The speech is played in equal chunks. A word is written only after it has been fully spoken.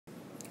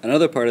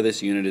Another part of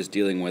this unit is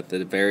dealing with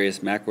the various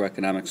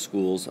macroeconomic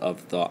schools of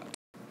thought.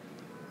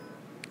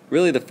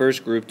 Really, the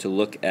first group to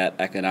look at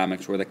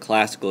economics were the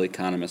classical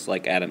economists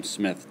like Adam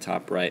Smith,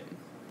 top right.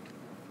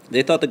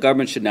 They thought the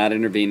government should not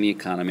intervene in the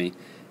economy,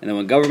 and then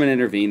when government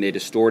intervened, they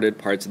distorted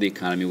parts of the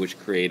economy which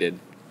created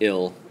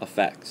ill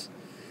effects.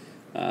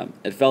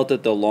 It felt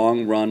that the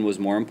long run was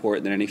more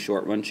important than any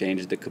short run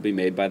changes that could be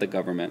made by the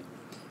government.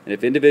 And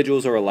if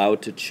individuals are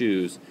allowed to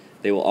choose,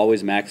 they will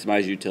always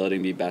maximize utility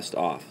and be best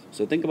off.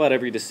 So think about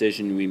every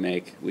decision we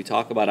make. We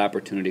talk about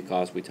opportunity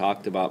cost. We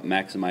talked about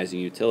maximizing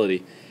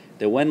utility.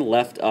 That when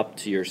left up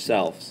to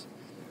yourselves,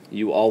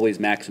 you always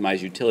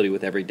maximize utility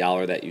with every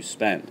dollar that you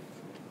spend.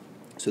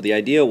 So the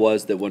idea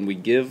was that when we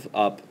give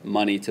up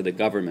money to the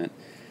government,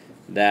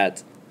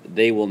 that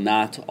they will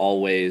not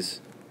always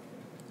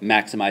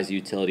maximize the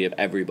utility of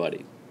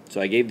everybody.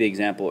 So I gave the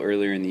example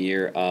earlier in the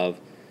year of,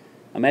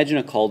 imagine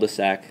a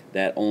cul-de-sac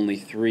that only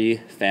 3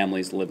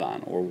 families live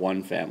on, or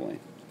 1 family.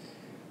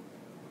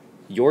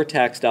 Your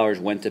tax dollars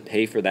went to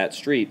pay for that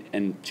street,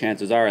 and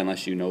chances are,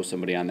 unless you know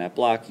somebody on that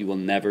block, you will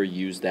never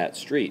use that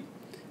street.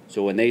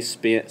 So when they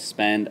spend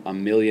 $1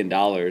 million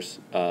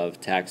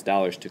of tax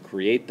dollars to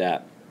create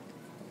that,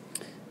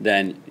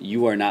 then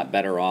you are not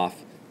better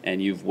off,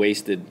 and you've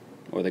wasted,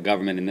 or the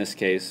government in this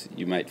case,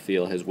 you might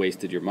feel has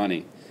wasted your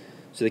money.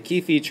 So the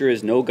key feature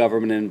is no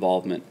government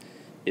involvement.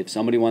 If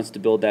somebody wants to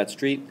build that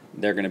street,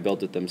 they're going to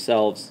build it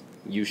themselves.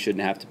 You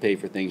shouldn't have to pay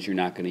for things you're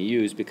not going to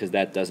use because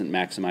that doesn't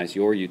maximize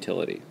your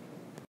utility.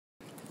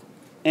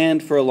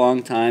 And for a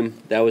long time,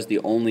 that was the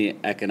only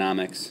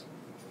economics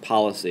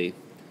policy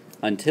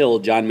until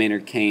John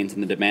Maynard Keynes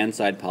and the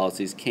demand-side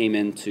policies came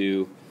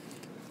into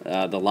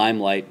the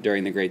limelight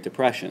during the Great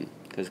Depression.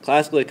 Because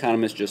classical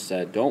economists just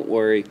said, don't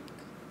worry,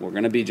 we're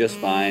going to be just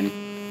fine,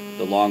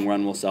 the long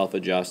run will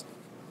self-adjust.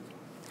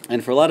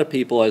 And for a lot of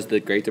people, as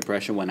the Great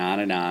Depression went on,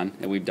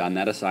 and we've done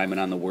that assignment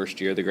on the worst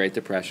year of the Great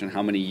Depression,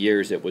 how many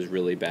years it was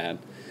really bad,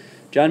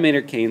 John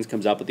Maynard Keynes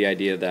comes up with the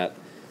idea that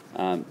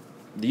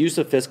the use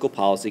of fiscal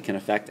policy can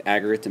affect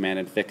aggregate demand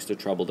and fix a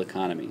troubled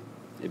economy.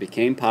 It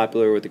became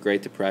popular with the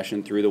Great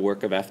Depression through the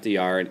work of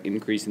FDR and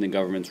increasing the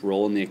government's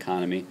role in the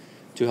economy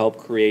to help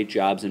create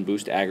jobs and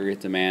boost aggregate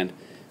demand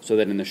so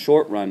that in the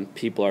short run,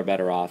 people are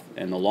better off.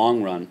 In the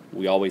long run,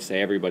 we always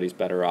say everybody's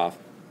better off.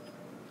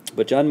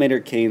 But John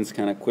Maynard Keynes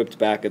kind of quipped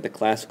back at the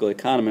classical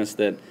economists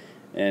that,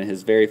 and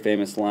his very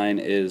famous line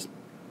is,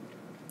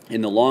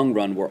 in the long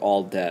run, we're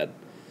all dead.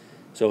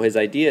 So his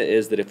idea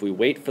is that if we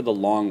wait for the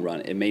long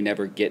run, it may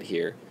never get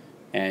here,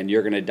 and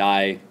you're going to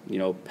die,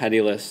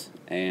 penniless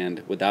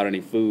and without any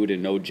food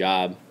and no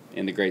job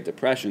in the Great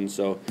Depression.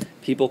 So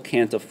people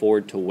can't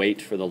afford to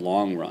wait for the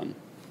long run.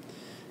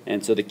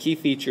 And so the key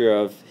feature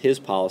of his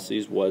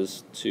policies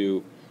was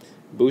to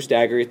boost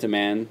aggregate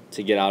demand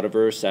to get out of a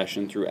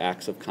recession through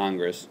acts of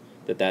Congress,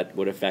 that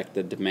would affect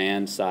the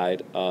demand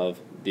side of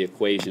the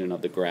equation and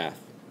of the graph.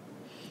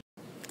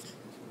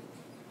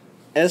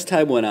 As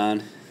time went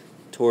on,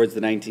 towards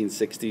the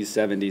 1960s,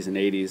 70s, and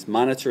 80s,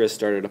 monetarists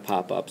started to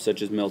pop up,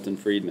 such as Milton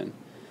Friedman.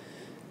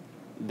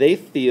 They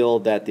feel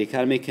that the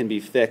economy can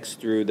be fixed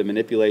through the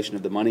manipulation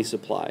of the money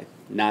supply,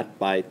 not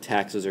by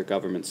taxes or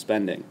government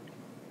spending.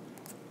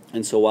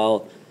 And so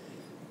while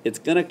it's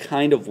going to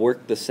kind of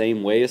work the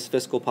same way as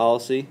fiscal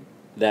policy,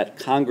 that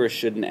Congress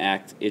shouldn't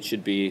act. It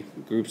should be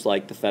groups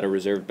like the Federal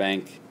Reserve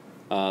Bank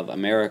of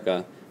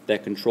America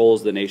that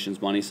controls the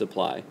nation's money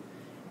supply.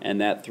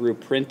 And that through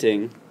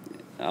printing,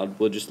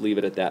 we'll just leave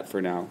it at that for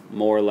now,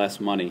 more or less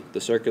money, the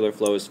circular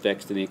flow is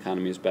fixed and the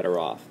economy is better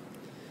off.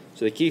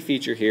 So the key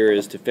feature here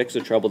is to fix a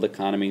troubled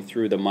economy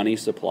through the money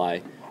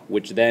supply,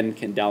 which then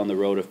can down the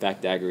road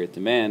affect aggregate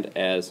demand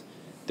as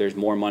there's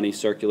more money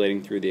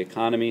circulating through the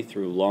economy,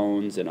 through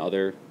loans and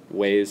other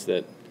ways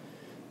that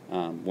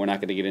we're not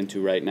going to get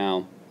into right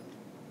now,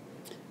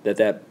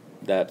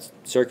 that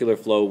circular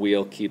flow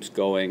wheel keeps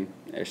going,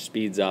 or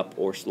speeds up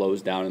or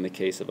slows down in the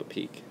case of a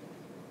peak.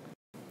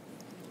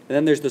 And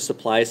then there's the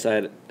supply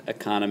side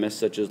economists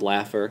such as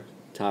Laffer,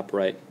 top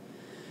right,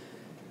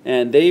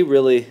 and they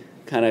really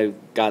kind of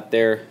got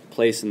their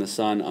place in the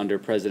sun under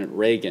President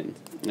Reagan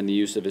and the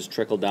use of his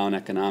trickle-down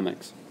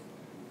economics.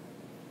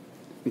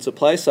 And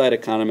supply side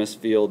economists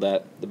feel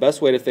that the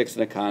best way to fix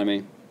an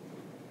economy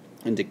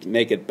and to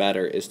make it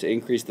better is to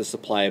increase the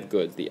supply of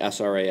goods, the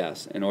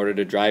SRAS, in order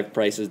to drive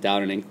prices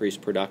down and increase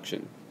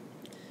production.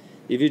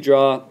 If you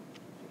draw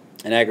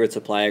an aggregate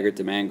supply, aggregate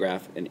demand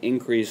graph and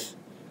increase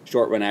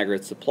short-run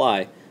aggregate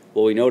supply,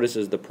 what we notice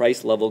is the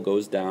price level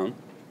goes down,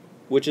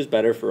 which is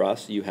better for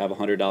us. You have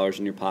 $100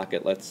 in your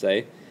pocket, let's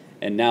say,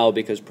 and now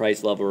because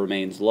price level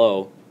remains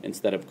low,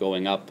 instead of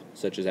going up,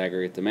 such as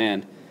aggregate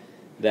demand,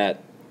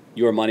 that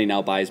your money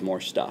now buys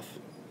more stuff.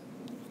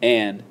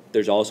 And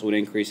there's also an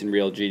increase in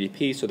real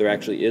GDP, so there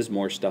actually is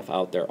more stuff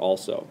out there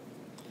also.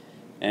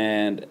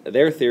 And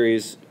their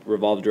theories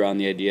revolved around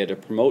the idea to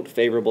promote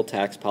favorable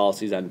tax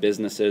policies on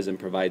businesses and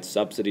provide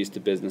subsidies to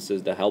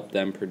businesses to help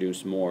them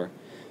produce more.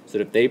 So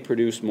that if they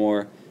produce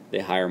more, they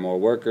hire more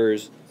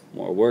workers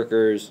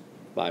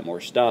buy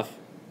more stuff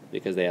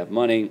because they have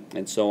money,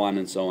 and so on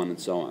and so on and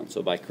so on.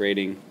 So by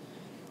creating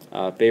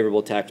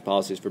favorable tax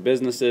policies for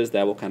businesses,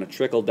 that will kind of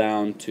trickle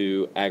down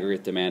to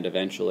aggregate demand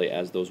eventually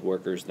as those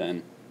workers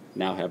then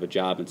now have a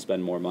job and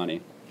spend more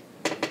money.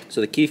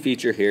 So the key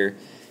feature here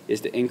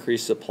is to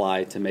increase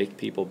supply to make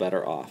people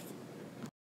better off.